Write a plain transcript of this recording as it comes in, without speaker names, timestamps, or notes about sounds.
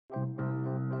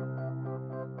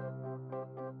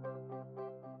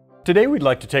Today we'd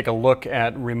like to take a look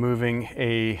at removing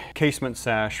a casement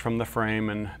sash from the frame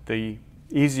and the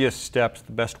easiest steps,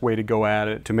 the best way to go at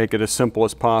it to make it as simple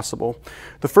as possible.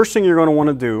 The first thing you're going to want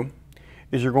to do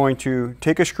is you're going to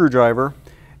take a screwdriver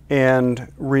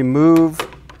and remove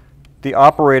the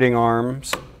operating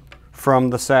arms from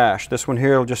the sash. This one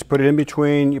here, will just put it in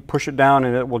between, you push it down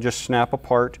and it will just snap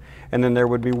apart, and then there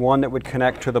would be one that would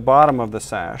connect to the bottom of the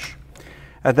sash.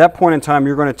 At that point in time,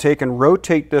 you're going to take and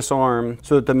rotate this arm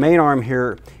so that the main arm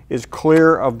here is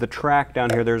clear of the track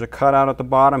down here. There's a cutout at the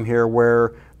bottom here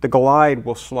where the glide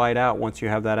will slide out once you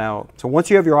have that out. So once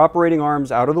you have your operating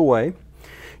arms out of the way,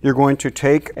 you're going to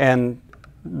take and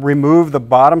remove the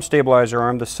bottom stabilizer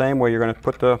arm the same way. You're going to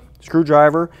put the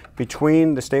screwdriver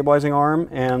between the stabilizing arm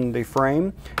and the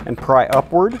frame and pry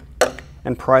upward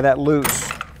and pry that loose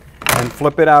and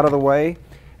flip it out of the way,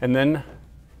 and then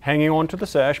hanging on to the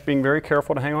sash, being very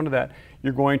careful to hang on to that,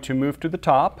 you're going to move to the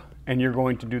top and you're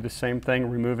going to do the same thing,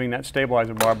 removing that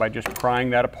stabilizer bar by just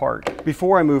prying that apart.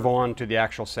 Before I move on to the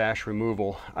actual sash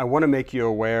removal, I want to make you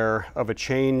aware of a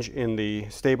change in the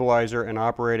stabilizer and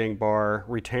operating bar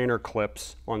retainer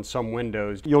clips on some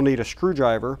windows. You'll need a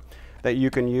screwdriver that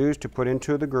you can use to put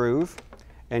into the groove,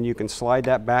 and you can slide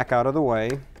that back out of the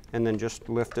way and then just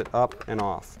lift it up and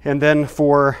off. And then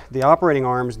for the operating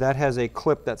arms, that has a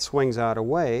clip that swings out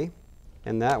away,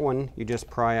 and that one you just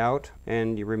pry out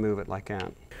and you remove it like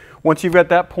that. Once you've got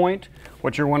that point,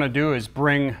 what you want to do is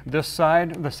bring this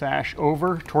side of the sash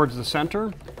over towards the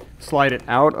center, slide it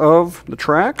out of the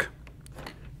track,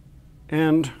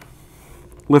 and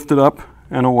lift it up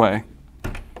and away.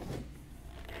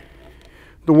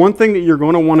 The one thing that you're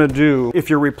going to want to do if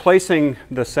you're replacing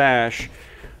the sash,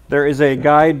 there is a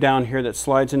guide down here that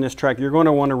slides in this track. You're going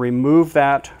to want to remove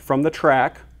that from the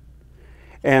track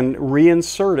and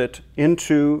reinsert it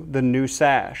into the new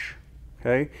sash,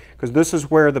 okay? Because this is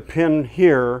where the pin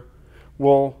here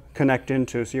will connect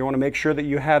into. So you want to make sure that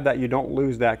you have that, you don't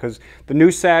lose that, because the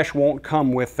new sash won't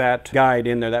come with that guide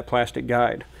in there, that plastic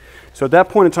guide. So at that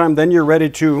point in time, then you're ready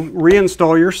to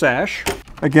reinstall your sash.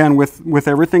 Again, with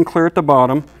everything clear at the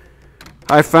bottom.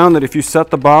 I found that if you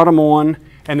set the bottom on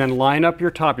and then line up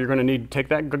your top, you're going to need to take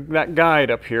that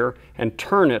guide up here and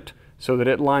turn it so that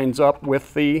it lines up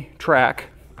with the track.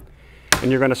 And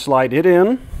you're going to slide it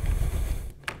in.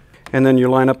 And then you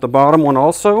line up the bottom one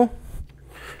also.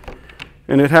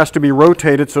 And it has to be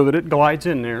rotated so that it glides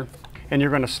in there. And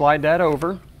you're going to slide that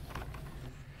over.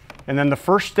 And then the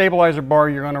first stabilizer bar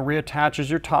you're going to reattach is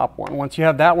your top one. Once you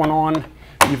have that one on,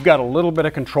 you've got a little bit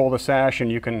of control of the sash,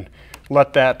 and you can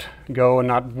let that go and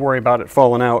not worry about it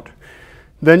falling out.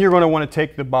 Then you're going to want to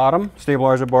take the bottom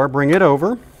stabilizer bar, bring it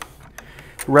over,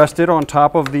 rest it on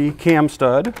top of the cam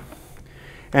stud,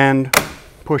 and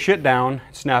push it down,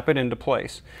 snap it into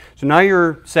place. So now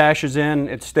your sash is in,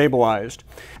 it's stabilized.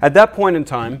 At that point in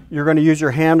time, you're going to use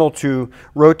your handle to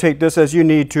rotate this as you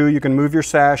need to. You can move your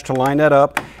sash to line that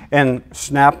up and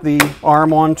snap the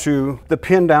arm onto the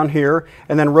pin down here,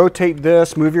 and then rotate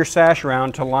this, move your sash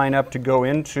around to line up to go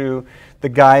into the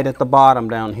guide at the bottom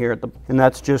down here, and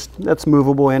that's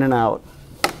movable in and out.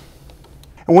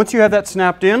 And once you have that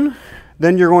snapped in,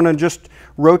 then you're going to just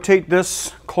rotate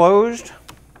this closed,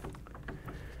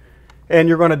 and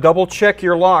you're going to double check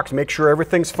your locks, make sure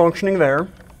everything's functioning there.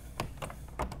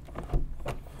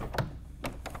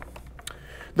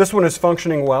 This one is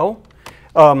functioning well.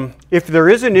 If there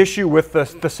is an issue with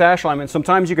the sash alignment,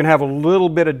 sometimes you can have a little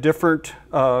bit of different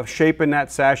shape in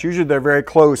that sash. Usually they're very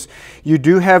close. You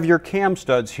do have your cam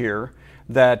studs here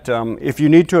that if you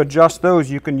need to adjust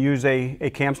those, you can use a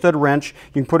cam stud wrench.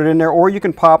 You can put it in there, or you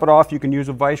can pop it off. You can use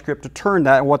a vice grip to turn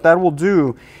that, and what that will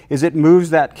do is it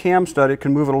moves that cam stud. It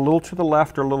can move it a little to the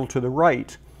left or a little to the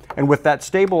right. And with that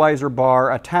stabilizer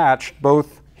bar attached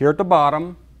both here at the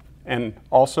bottom and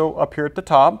also up here at the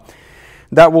top,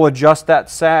 that will adjust that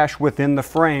sash within the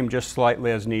frame just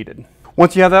slightly as needed.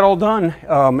 Once you have that all done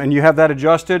and you have that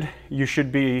adjusted, you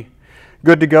should be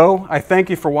good to go. I thank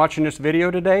you for watching this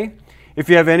video today. If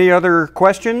you have any other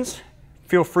questions,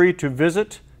 feel free to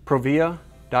visit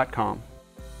ProVia.com.